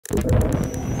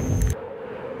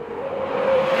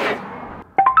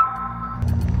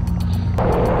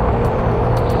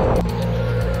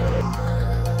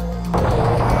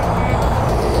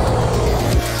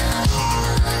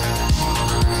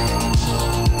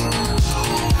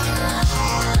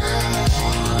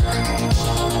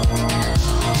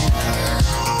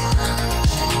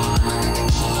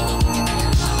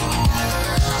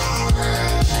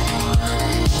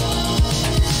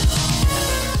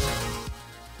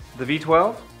The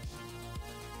V12?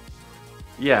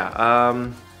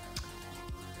 Yeah,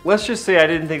 let's just say I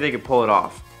didn't think they could pull it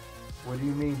off. What do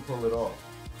you mean pull it off?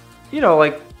 You know,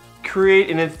 like create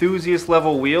an enthusiast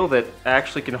level wheel that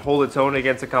actually can hold its own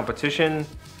against the competition.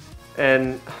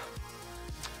 And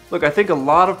look, I think a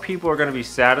lot of people are going to be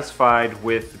satisfied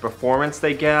with the performance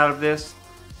they get out of this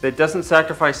that doesn't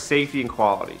sacrifice safety and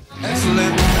quality.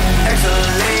 Excellent,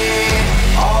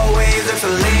 excellent, always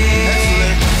excellent,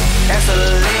 excellent,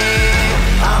 excellent.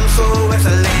 I'm so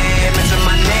excellent, mention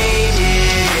my name,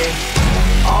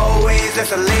 yeah. Always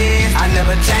excellent, I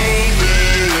never change,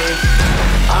 yeah.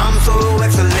 I'm so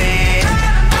excellent.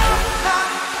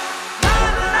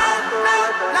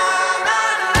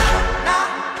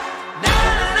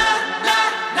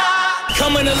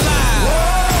 Coming alive.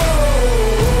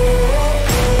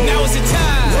 Now is the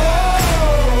time.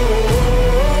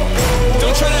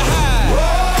 Don't try to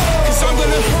hide, 'cause I'm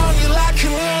gonna harm you like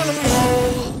you wanna.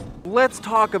 Let's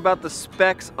talk about the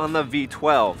specs on the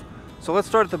V12. So let's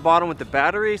start at the bottom with the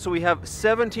battery. So we have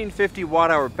 1750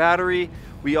 watt-hour battery.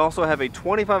 We also have a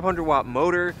 2500 watt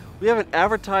motor. We have an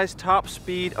advertised top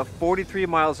speed of 43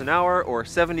 miles an hour or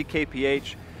 70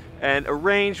 kph and a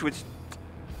range which,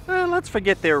 let's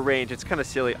forget their range. It's kind of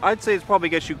silly. I'd say it's probably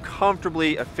gets you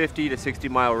comfortably a 50 to 60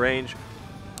 mile range.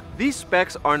 These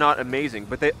specs are not amazing,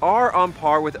 but they are on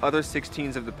par with other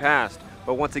 16s of the past.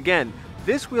 But once again,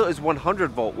 this wheel is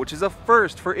 100 volt, which is a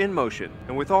first for Inmotion.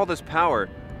 And with all this power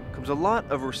comes a lot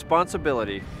of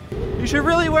responsibility. You should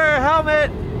really wear a helmet!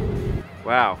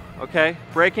 Wow, okay,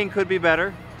 braking could be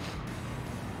better.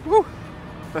 Woo!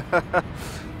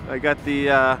 I got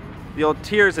the old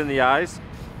tears in the eyes.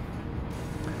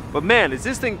 But man, is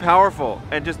this thing powerful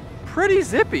and just pretty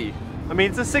zippy. I mean,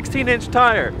 it's a 16-inch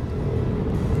tire.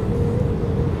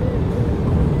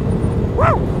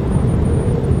 Woo!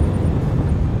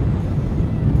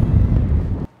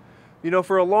 You know,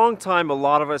 for a long time, a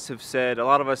lot of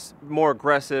us more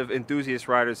aggressive enthusiast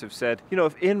riders have said, you know,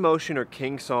 if Inmotion or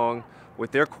Kingsong,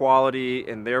 with their quality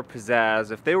and their pizzazz,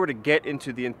 if they were to get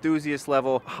into the enthusiast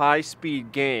level,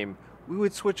 high-speed game, we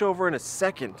would switch over in a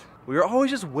second. We were always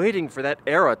just waiting for that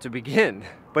era to begin.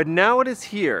 But now it is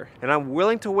here, and I'm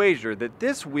willing to wager that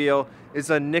this wheel is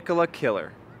a Nikola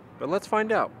killer. But let's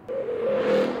find out.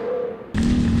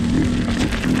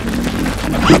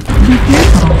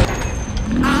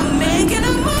 I'm making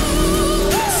a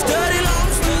move. Study long,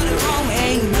 study wrong.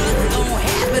 Ain't nothing gonna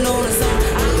happen on its own.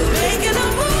 I'm making a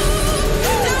move.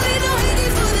 Don't need no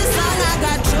haters for this song. I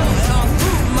got joy all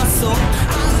through my soul.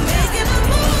 I'm making a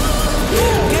move.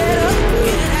 Get up,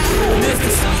 get out. Mr.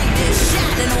 Sun is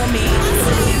shining on me. I'm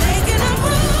making a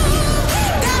move.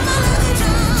 Got my little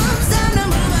drums, time to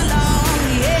move along.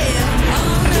 Yeah,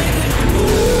 I'm making a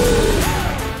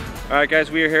move. All right,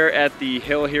 guys, we are here at the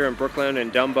hill here in Brooklyn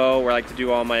and Dumbo, where I like to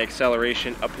do all my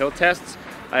acceleration uphill tests.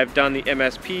 I have done the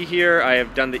MSP here, I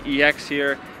have done the EX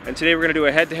here, and today we're going to do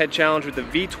a head-to-head challenge with the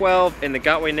V12 and the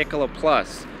Gotway Nikola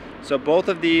Plus. So both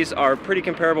of these are pretty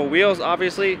comparable wheels,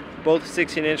 obviously, both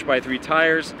 16-inch by 3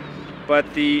 tires,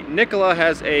 but the Nikola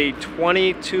has a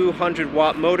 2200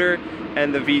 watt motor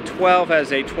and the V12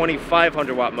 has a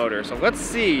 2500 watt motor. So let's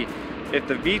see if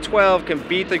the V12 can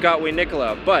beat the Gotway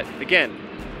Nikola. But again,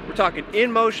 we're talking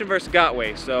Inmotion versus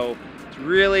Gotway, so it's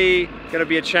really going to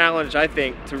be a challenge, I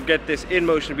think, to get this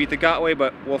Inmotion to beat the Gotway,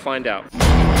 but we'll find out.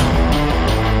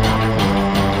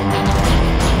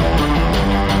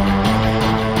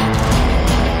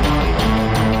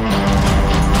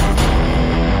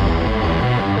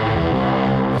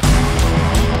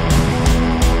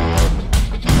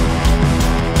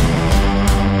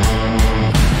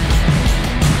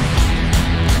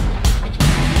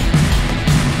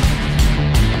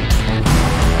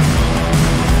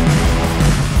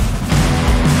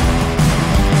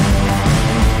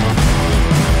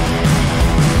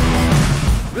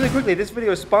 Quickly, this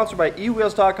video is sponsored by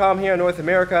eWheels.com here in North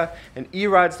America and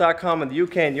eRides.com in the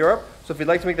UK and Europe. So if you'd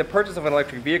like to make the purchase of an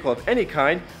electric vehicle of any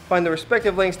kind, find the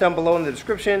respective links down below in the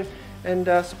description and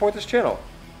support this channel.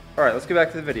 Alright, let's get back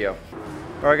to the video.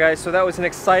 Alright guys, so that was an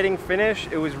exciting finish.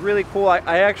 It was really cool. I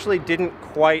actually didn't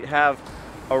quite have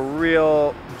a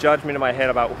real judgment in my head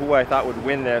about who I thought would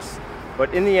win this.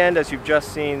 But in the end, as you've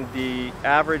just seen, the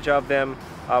average of them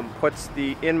puts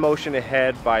the Inmotion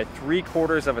ahead by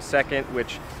 3/4 of a second,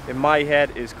 which in my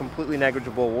head is completely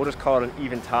negligible. We'll just call it an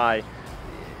even tie.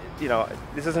 You know,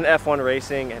 this isn't F1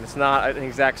 racing and it's not an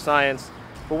exact science.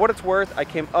 For what it's worth, I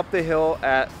came up the hill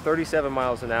at 37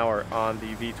 miles an hour on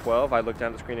the V12. I looked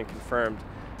down the screen and confirmed.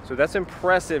 So that's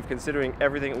impressive considering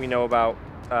everything we know about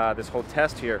this whole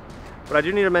test here. But I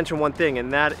do need to mention one thing,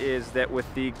 and that is that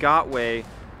with the Gotway,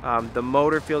 the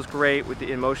motor feels great. With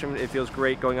the Inmotion, it feels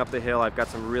great going up the hill. I've got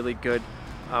some really good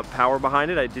power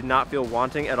behind it. I did not feel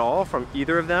wanting at all from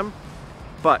either of them.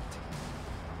 But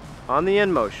on the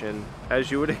Inmotion, as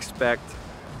you would expect,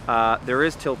 there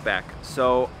is tilt back.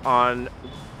 So on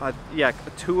yeah,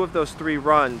 2 of those 3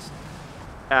 runs,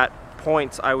 at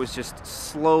points I was just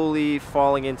slowly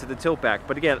falling into the tilt back.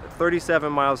 But again,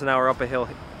 37 miles an hour up a hill,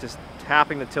 just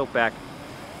tapping the tilt back,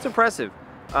 it's impressive.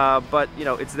 But you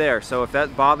know, it's there. So if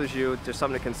that bothers you, it's just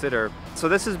something to consider. So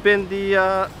this has been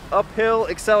the uphill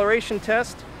acceleration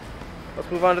test. Let's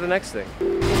move on to the next thing.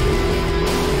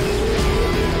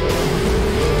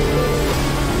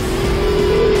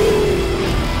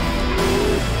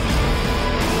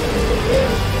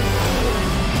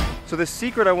 So the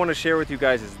secret I want to share with you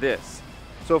guys is this.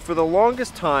 So for the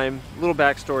longest time, little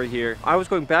backstory here, I was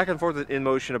going back and forth with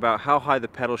Inmotion about how high the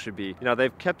pedal should be. You know,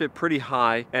 they've kept it pretty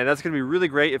high, and that's going to be really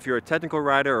great if you're a technical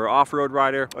rider or off-road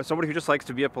rider, or somebody who just likes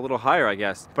to be up a little higher, I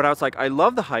guess. But I was like, I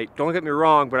love the height, don't get me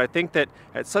wrong, but I think that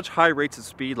at such high rates of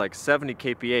speed, like 70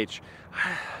 kph,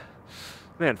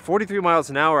 man, 43 miles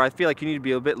an hour, I feel like you need to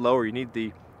be a bit lower. You need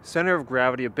the center of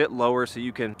gravity a bit lower so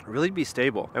you can really be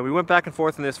stable. And we went back and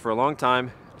forth on this for a long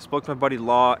time. Spoke to my buddy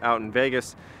Law out in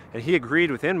Vegas, and he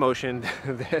agreed with Inmotion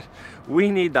that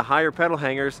we need the higher pedal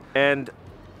hangers. And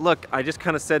look, I just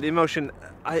kind of said, Inmotion,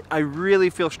 I really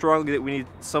feel strongly that we need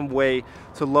some way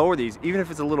to lower these, even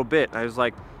if it's a little bit. I was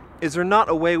like, is there not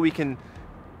a way we can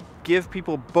give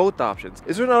people both options?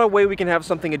 Is there not a way we can have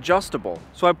something adjustable?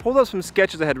 So I pulled up some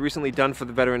sketches I had recently done for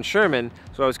the veteran Sherman,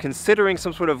 so I was considering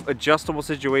some sort of adjustable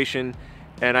situation.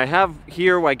 And I have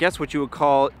here, I guess what you would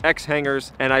call X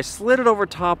hangers, and I slid it over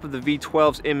top of the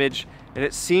V12's image, and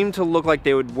it seemed to look like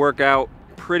they would work out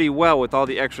pretty well with all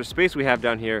the extra space we have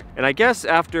down here. And I guess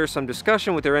after some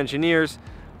discussion with their engineers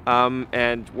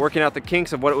and working out the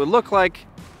kinks of what it would look like,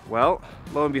 well,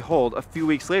 lo and behold, a few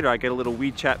weeks later I get a little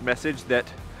WeChat message that,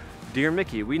 "Dear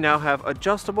Mickey, we now have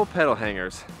adjustable pedal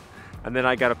hangers." And then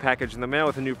I got a package in the mail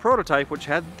with a new prototype which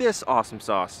had this awesome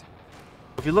sauce.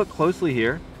 If you look closely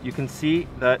here, you can see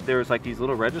that there's like these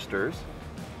little registers.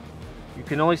 You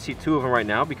can only see 2 of them right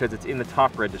now because it's in the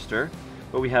top register,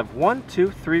 but we have 1, 2,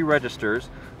 3 registers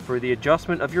for the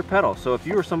adjustment of your pedal. So if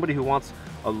you are somebody who wants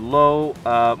a low,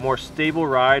 more stable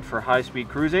ride for high-speed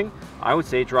cruising, I would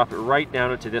say drop it right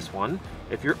down into this one.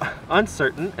 If you're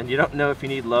uncertain and you don't know if you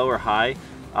need low or high,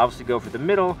 obviously go for the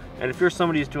middle. And if you're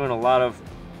somebody who's doing a lot of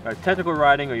technical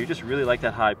riding, or you just really like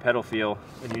that high pedal feel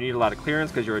and you need a lot of clearance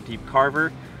because you're a deep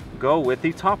carver, go with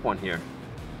the top one here.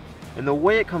 And the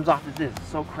way it comes off is this, it's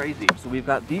so crazy. So we've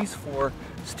got these 4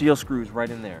 steel screws right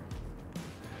in there.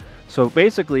 So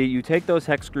basically you take those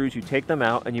hex screws, you take them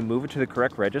out and you move it to the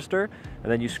correct register,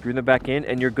 and then you screw them back in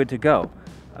and you're good to go.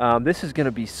 This is going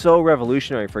to be so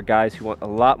revolutionary for guys who want a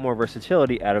lot more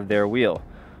versatility out of their wheel.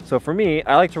 So for me,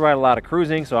 I like to ride a lot of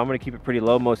cruising, so I'm going to keep it pretty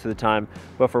low most of the time.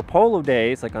 But for polo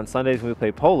days, like on Sundays when we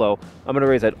play polo, I'm going to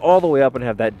raise that all the way up and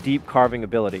have that deep carving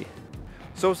ability.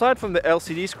 So aside from the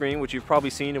LCD screen, which you've probably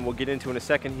seen and we'll get into in a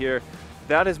second here,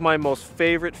 that is my most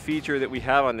favorite feature that we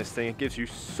have on this thing. It gives you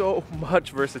so much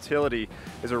versatility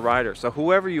as a rider. So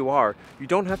whoever you are, you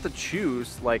don't have to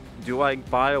choose, like, do I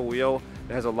buy a wheel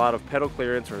that has a lot of pedal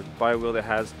clearance or buy a wheel that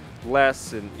has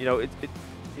less? And you know,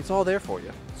 it's all there for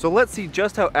you. So let's see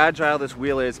just how agile this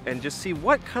wheel is and just see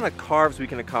what kind of carves we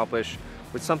can accomplish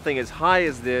with something as high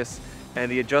as this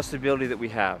and the adjustability that we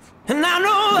have. And I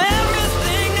know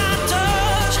everything I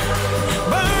touch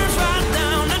burns right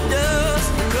down to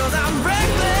dust, 'cause I'm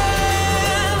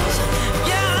reckless,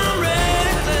 yeah, I'm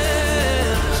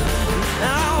reckless. And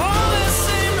I always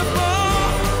seem to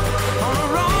fall on the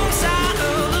wrong side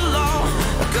of the law,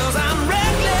 'cause I'm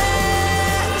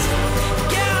reckless,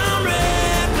 yeah, I'm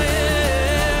reckless.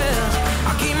 I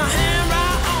keep my hand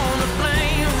right on the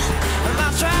flame, and I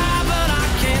try but I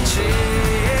can't change.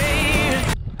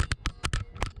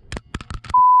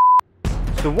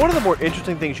 So one of the more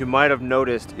interesting things you might have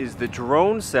noticed is the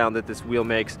drone sound that this wheel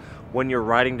makes when you're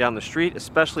riding down the street,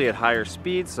 especially at higher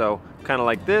speeds. So kind of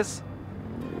like this.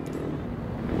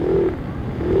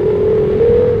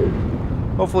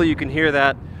 Hopefully you can hear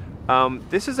that.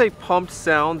 This is a pumped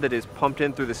sound that is pumped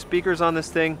in through the speakers on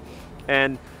this thing.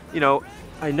 And you know,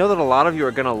 I know that a lot of you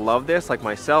are gonna love this, like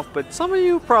myself, but some of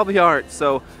you probably aren't.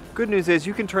 So good news is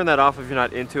you can turn that off if you're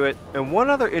not into it. And one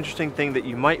other interesting thing that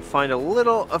you might find a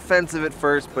little offensive at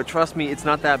first, but trust me, it's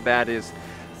not that bad, is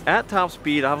at top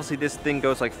speed, obviously this thing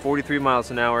goes like 43 miles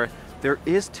an hour. There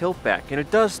is tilt back, and it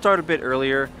does start a bit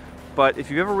earlier, but if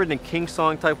you've ever ridden a King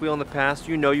Song type wheel in the past,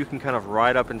 you know you can kind of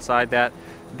ride up inside that.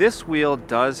 This wheel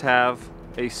does have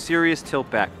a serious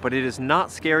tilt back, but it is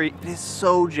not scary. It is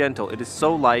so gentle, it is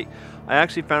so light. I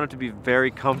actually found it to be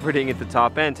very comforting at the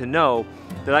top end to know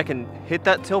that I can hit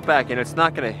that tilt back and it's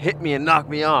not gonna hit me and knock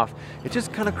me off. It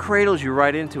just kind of cradles you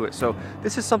right into it. So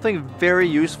this is something very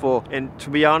useful, and to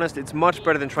be honest, it's much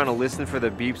better than trying to listen for the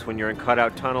beeps when you're in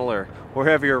Cutout Tunnel or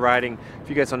wherever you're riding. If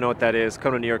you guys don't know what that is,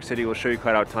 come to New York City, we'll show you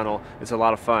Cutout Tunnel. It's a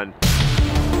lot of fun.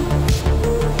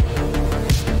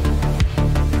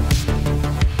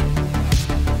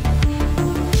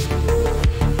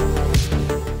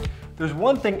 There's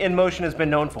one thing Inmotion has been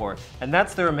known for, and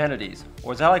that's their amenities,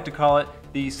 or as I like to call it,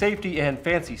 the safety and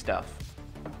fancy stuff.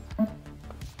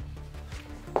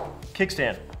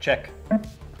 Kickstand, check.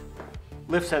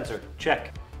 Lift sensor,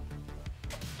 check.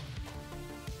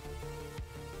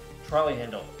 Trolley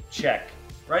handle, check.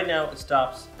 Right now it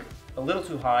stops a little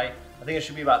too high. I think it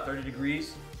should be about 30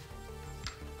 degrees.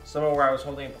 Somewhere where I was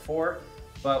holding it before,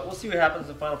 but we'll see what happens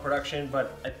in final production,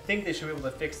 but I think they should be able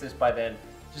to fix this by then.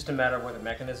 Just a matter of where the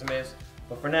mechanism is.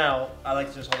 But for now, I like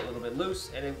to just hold it a little bit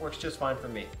loose, and it works just fine for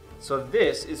me. So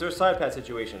this is their side pad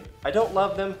situation. I don't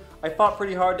love them. I fought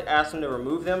pretty hard to ask them to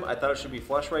remove them. I thought it should be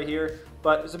flush right here,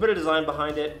 but there's a bit of design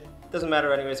behind it. Doesn't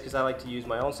matter anyways, because I like to use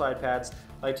my own side pads.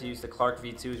 I like to use the Clark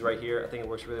V2s right here. I think it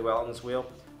works really well on this wheel.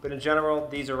 But in general,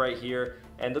 these are right here,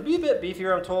 and they'll be a bit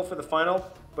beefier, I'm told, for the final.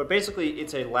 But basically,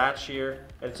 it's a latch here,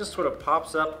 and it just sort of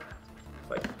pops up.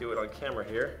 If I can do it on camera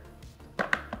here.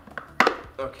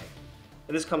 Okay,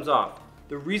 and this comes off.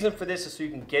 The reason for this is so you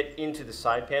can get into the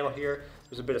side panel here.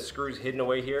 There's a bit of screws hidden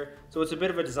away here. So it's a bit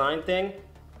of a design thing.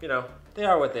 You know, they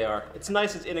are what they are. It's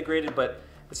nice, it's integrated, but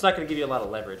it's not gonna give you a lot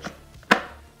of leverage.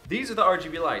 These are the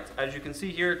RGB lights. As you can see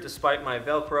here, despite my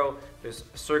Velcro, there's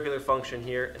a circular function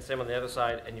here, and same on the other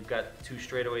side, and you've got two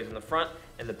straightaways in the front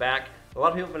and the back. A lot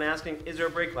of people have been asking, is there a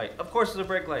brake light? Of course there's a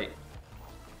brake light.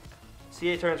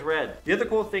 CA turns red. The other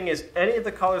cool thing is any of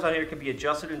the colors on here can be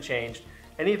adjusted and changed.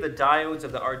 Any of the diodes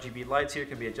of the RGB lights here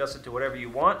can be adjusted to whatever you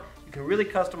want. You can really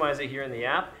customize it here in the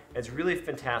app. It's really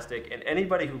fantastic, and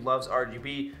anybody who loves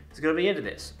RGB is going to be into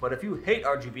this. But if you hate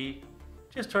RGB,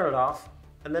 just turn it off,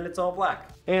 and then it's all black.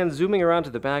 And zooming around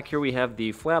to the back here, we have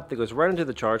the flap that goes right into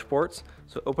the charge ports.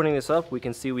 So opening this up, we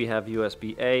can see we have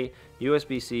USB-A,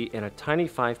 USB-C, and a tiny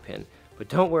 5-pin. But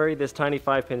don't worry, this tiny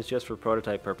 5-pin is just for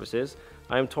prototype purposes.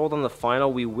 I am told on the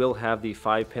final we will have the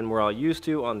 5-pin we're all used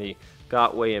to on the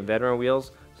Gotway and Veteran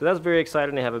wheels. So that's very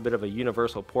exciting to have a bit of a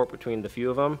universal port between the few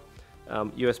of them.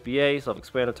 USB-A,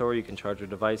 self-explanatory, you can charge your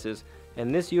devices.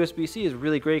 And this USB-C is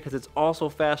really great because it's also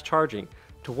fast charging.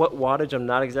 To what wattage, I'm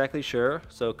not exactly sure,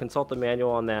 so consult the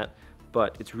manual on that.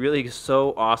 But it's really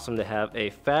so awesome to have a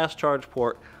fast charge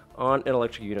port on an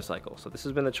electric unicycle. So this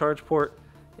has been the charge port,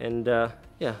 and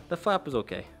yeah, the flap is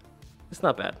okay. It's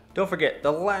not bad. Don't forget,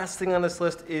 the last thing on this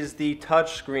list is the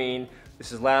touch screen.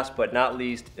 This is last but not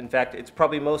least. In fact, it's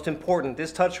probably most important.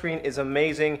 This touchscreen is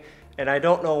amazing, and I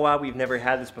don't know why we've never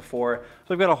had this before.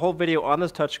 So I've got a whole video on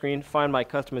this touchscreen. Find my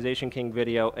Customization King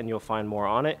video, and you'll find more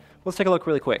on it. Let's take a look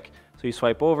really quick. So you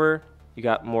swipe over, you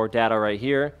got more data right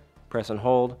here. Press and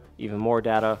hold, even more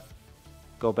data.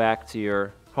 Go back to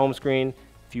your home screen.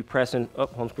 If you press and,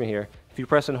 home screen here. If you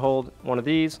press and hold one of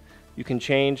these, you can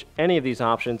change any of these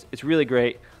options. It's really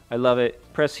great. I love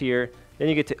it. Press here. Then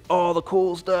you get to all the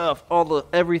cool stuff,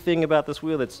 everything about this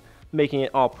wheel that's making it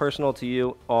all personal to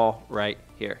you, all right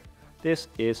here. This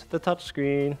is the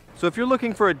touchscreen. So if you're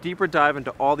looking for a deeper dive into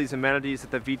all these amenities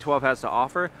that the V12 has to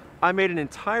offer, I made an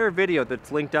entire video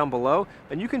that's linked down below,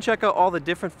 and you can check out all the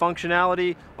different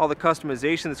functionality, all the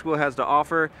customization this wheel has to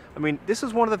offer. I mean, this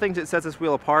is one of the things that sets this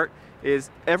wheel apart, is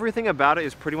everything about it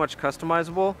is pretty much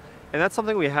customizable. And that's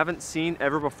something we haven't seen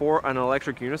ever before on an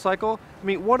electric unicycle. I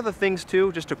mean, one of the things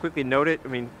too, just to quickly note it, I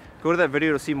mean, go to that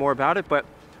video to see more about it, but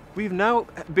we've now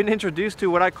been introduced to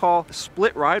what I call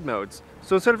split ride modes.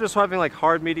 So instead of just having like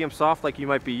hard, medium, soft like you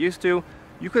might be used to,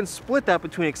 you can split that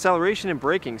between acceleration and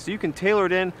braking. So you can tailor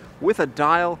it in with a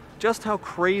dial, just how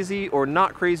crazy or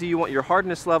not crazy you want your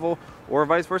hardness level, or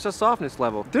vice versa softness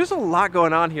level. There's a lot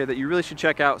going on here that you really should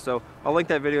check out, so I'll link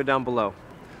that video down below.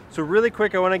 So really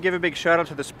quick, I want to give a big shout out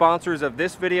to the sponsors of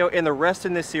this video and the rest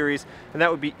in this series, and that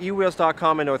would be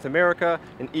eWheels.com in North America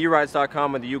and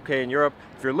eRides.com in the UK and Europe.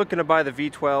 If you're looking to buy the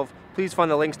V12, please find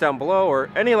the links down below, or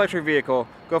any electric vehicle,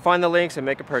 go find the links and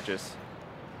make a purchase.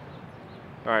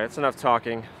 All right, that's enough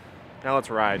talking. Now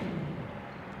let's ride.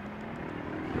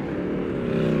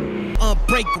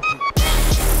 Unbreakable.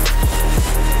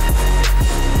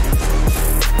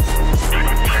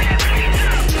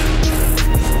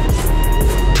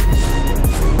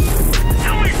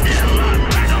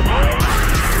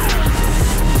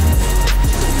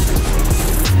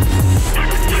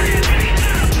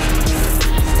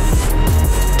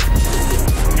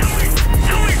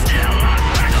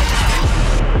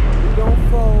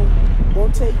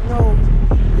 Take no,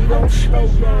 we don't slow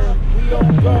down, we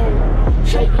don't go,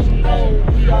 shaking low,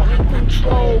 we are in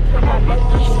control, can I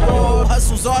let this go?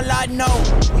 Hustle's all I know,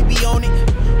 we be on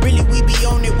it, really we be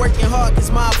on it, working hard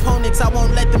cause my opponents, I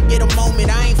won't let them get a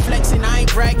moment, I ain't flexing, I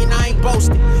ain't bragging, I ain't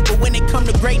boasting, but when it come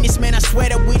to greatness, man, I swear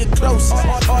that we the closest,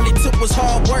 all it took was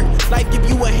hard work, life give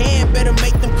you a hand, better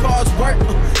make them cars work,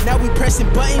 now we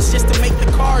pressing buttons just to make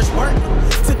the cars work,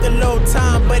 took a little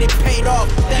time, but it paid off,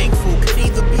 thankful, could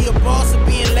either be a boss or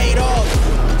being laid off,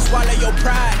 swallow your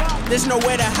pride, there's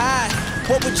nowhere to hide,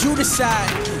 what would you decide,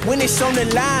 when it's on the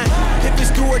line, if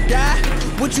it's do or die,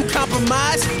 would you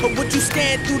compromise, or would you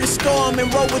stand through the storm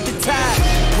and roll with the tide,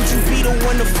 would you be the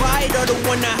one to fight or the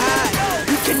one to hide,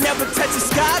 you can never touch the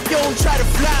sky if you don't try to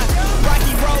fly,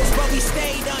 rocky roads but we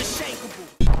stayed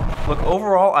unshakable. Look,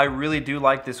 overall, I really do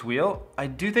like this wheel. I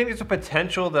do think there's a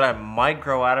potential that I might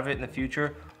grow out of it in the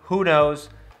future. Who knows?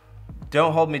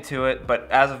 Don't hold me to it, but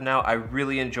as of now, I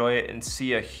really enjoy it and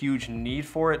see a huge need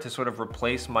for it to sort of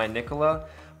replace my Nikola.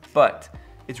 But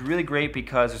it's really great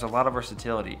because there's a lot of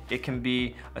versatility. It can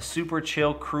be a super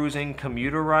chill cruising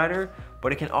commuter rider,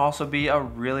 but it can also be a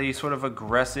really sort of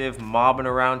aggressive mobbing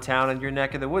around town in your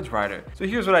neck of the woods rider. So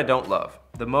here's what I don't love.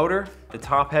 The motor, the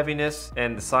top heaviness,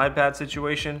 and the side pad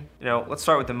situation. You know, let's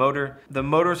start with the motor. The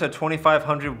motor's a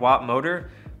 2500 watt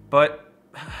motor, but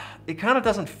it kind of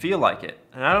doesn't feel like it.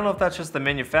 And I don't know if that's just the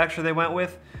manufacturer they went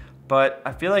with, but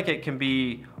I feel like it can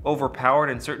be overpowered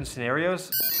in certain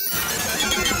scenarios.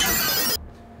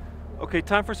 Okay,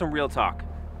 time for some real talk.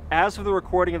 As for the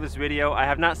recording of this video, I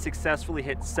have not successfully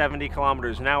hit 70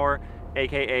 kilometers an hour,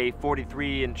 aka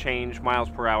 43 and change miles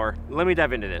per hour. Let me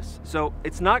dive into this. So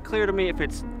it's not clear to me if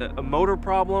it's a motor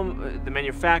problem, the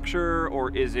manufacturer,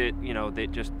 or is it, you know,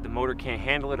 that just the motor can't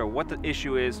handle it, or what the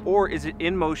issue is, or is it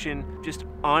Inmotion just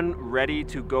unready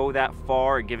to go that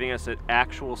far and giving us an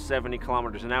actual 70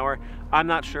 kilometers an hour? I'm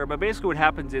not sure, but basically what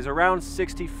happens is around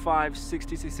 65,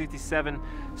 66, 67,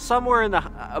 somewhere in the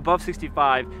above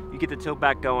 65, you get the tilt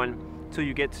back going till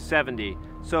you get to 70.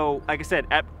 So like I said,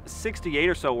 at 68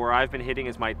 or so, where I've been hitting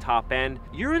as my top end,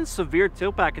 you're in severe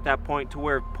tilt back at that point to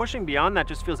where pushing beyond that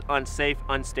just feels unsafe,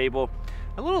 unstable,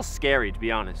 a little scary, to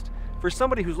be honest. For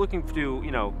somebody who's looking to,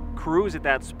 you know, cruise at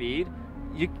that speed,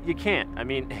 you can't. I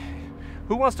mean,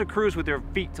 who wants to cruise with their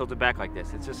feet tilted back like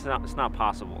this? It's just not, it's not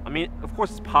possible. I mean, of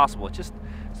course it's possible, it's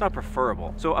not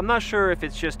preferable. So I'm not sure if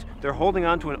it's just they're holding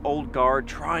on to an old guard,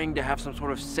 trying to have some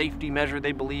sort of safety measure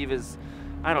they believe is,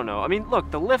 I don't know. I mean, look,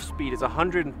 the lift speed is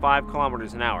 105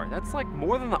 kilometers an hour. That's like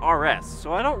more than the RS.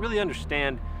 So I don't really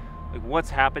understand like what's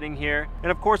happening here.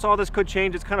 And of course, all this could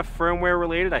change. It's kind of firmware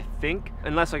related, I think.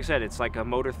 Unless, like I said, it's like a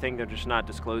motor thing they're just not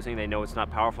disclosing. They know it's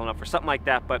not powerful enough for something like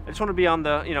that. But I just want to be on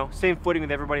the, you know, same footing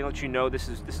with everybody and let you know this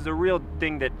is a real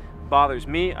thing that bothers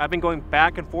me. I've been going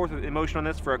back and forth with Inmotion on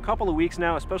this for a couple of weeks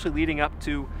now, especially leading up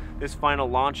to this final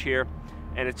launch here.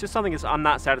 And it's just something I'm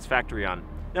not satisfactory on.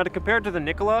 Now, to compare it to the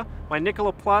Nikola, my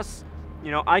Nikola Plus,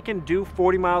 you know, I can do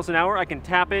 40 miles an hour. I can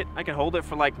tap it. I can hold it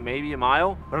for like maybe a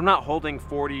mile, but I'm not holding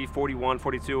 40, 41,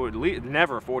 42, or at least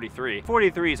never 43.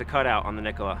 43 is a cutout on the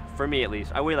Nikola, for me at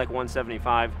least. I weigh like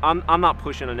 175. I'm not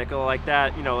pushing a Nikola like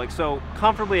that, you know, like so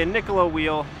comfortably a Nikola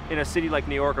wheel in a city like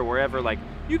New York or wherever, like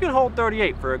you can hold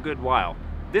 38 for a good while.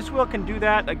 This wheel can do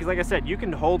that. Like I said, you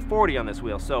can hold 40 on this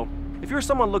wheel. So if you're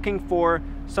someone looking for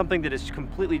something that is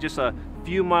completely just a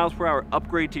few miles per hour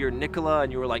upgrade to your Nikola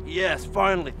and you were like, yes,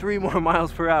 finally 3 more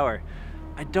miles per hour,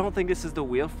 I don't think this is the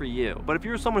wheel for you. But if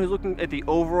you're someone who's looking at the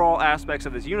overall aspects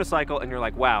of this unicycle and you're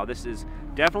like, wow, this is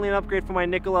definitely an upgrade for my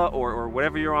Nikola or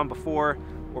whatever you're on before,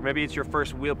 or maybe it's your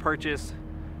first wheel purchase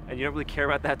and you don't really care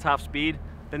about that top speed,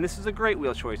 then this is a great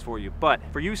wheel choice for you. But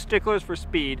for you sticklers for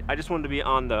speed, I just wanted to be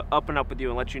on the up and up with you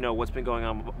and let you know what's been going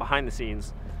on behind the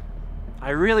scenes. I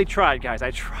really tried, guys.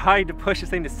 I tried to push this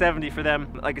thing to 70 for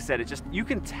them. Like I said, it's just, you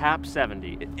can tap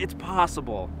 70. It's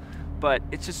possible, but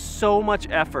it's just so much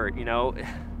effort, you know?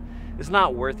 It's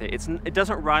not worth it. It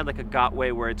doesn't ride like a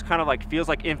Gotway where it's kind of like, feels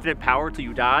like infinite power till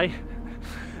you die.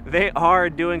 They are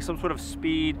doing some sort of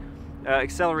speed,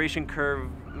 acceleration curve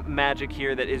magic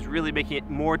here that is really making it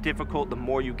more difficult the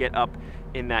more you get up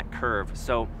in that curve.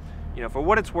 So, you know, for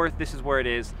what it's worth, this is where it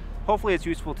is. Hopefully it's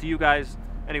useful to you guys.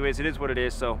 Anyways, it is what it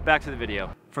is, so back to the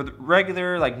video. For the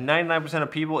regular, like 99% of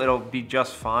people, it'll be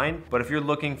just fine. But if you're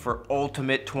looking for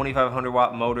ultimate 2500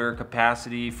 watt motor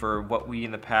capacity for what we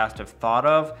in the past have thought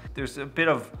of, there's a bit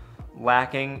of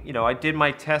lacking. You know, I did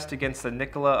my test against the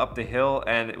Nikola up the hill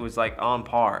and it was like on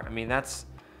par. I mean, it's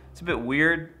a bit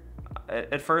weird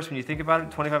at first when you think about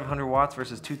it, 2500 watts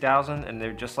versus 2000, and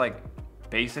they're just like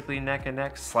basically neck and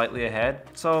neck, slightly ahead.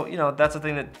 So, you know, that's a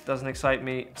thing that doesn't excite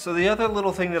me. So the other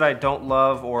little thing that I don't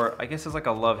love, or I guess it's like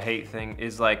a love-hate thing,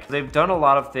 is like they've done a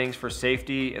lot of things for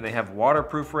safety and they have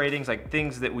waterproof ratings, like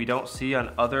things that we don't see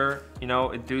on other, you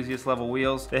know, enthusiast level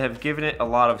wheels. They have given it a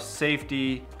lot of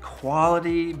safety,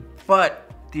 quality, but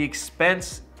the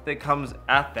expense that comes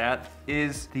at that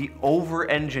is the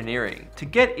over-engineering. To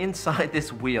get inside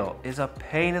this wheel is a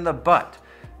pain in the butt.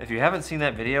 If you haven't seen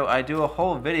that video, I do a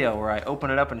whole video where I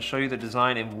open it up and show you the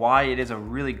design and why it is a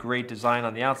really great design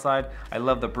on the outside. I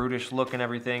love the brutish look and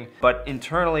everything, but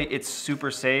internally it's super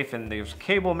safe and there's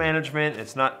cable management.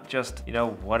 It's not just, you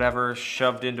know, whatever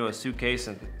shoved into a suitcase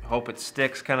and hope it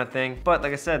sticks kind of thing. But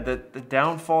like I said, the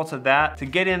downfall to that, to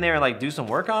get in there and like do some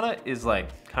work on it is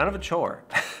like kind of a chore.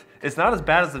 It's not as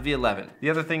bad as the V11.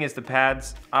 The other thing is the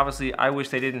pads. Obviously, I wish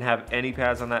they didn't have any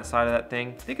pads on that side of that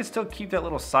thing. They could still keep that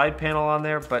little side panel on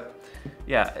there, but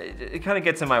yeah, it kind of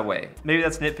gets in my way. Maybe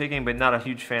that's nitpicking, but not a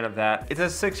huge fan of that. It's a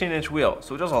 16-inch wheel,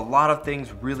 so it does a lot of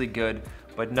things really good,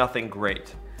 but nothing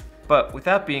great. But with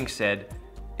that being said,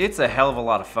 it's a hell of a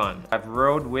lot of fun. I've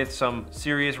rode with some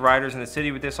serious riders in the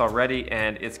city with this already,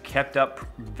 and it's kept up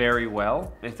very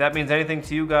well. If that means anything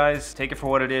to you guys, take it for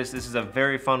what it is. This is a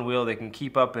very fun wheel that can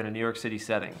keep up in a New York City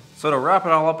setting. So to wrap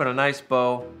it all up in a nice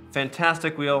bow,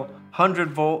 fantastic wheel, 100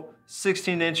 volt,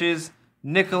 16 inches,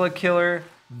 Nikola killer,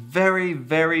 very,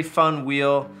 very fun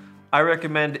wheel. I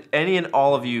recommend any and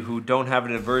all of you who don't have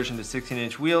an aversion to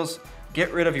 16-inch wheels,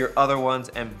 get rid of your other ones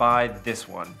and buy this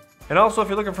one. And also, if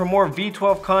you're looking for more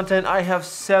V12 content, I have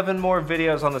 7 more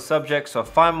videos on the subject, so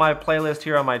find my playlist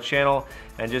here on my channel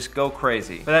and just go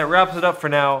crazy. But that wraps it up for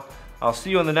now. I'll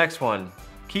see you on the next one.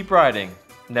 Keep riding,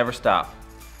 never stop.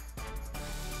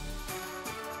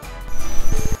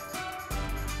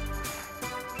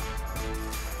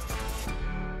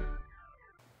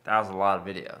 That was a lot of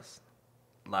videos.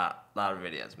 Lot of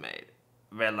videos made.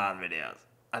 Very lot of videos.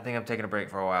 I think I'm taking a break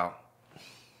for a while.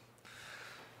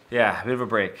 Yeah, a bit of a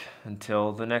break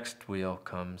until the next wheel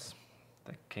comes.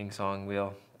 The King Song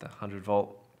wheel, the 100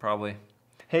 volt probably.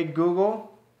 Hey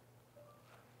Google,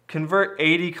 convert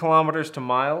 80 kilometers to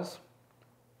miles.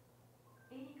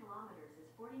 80 kilometers is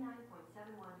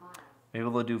 49.71 miles. Maybe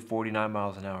they'll do 49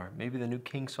 miles an hour. Maybe the new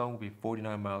King Song will be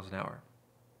 49 miles an hour.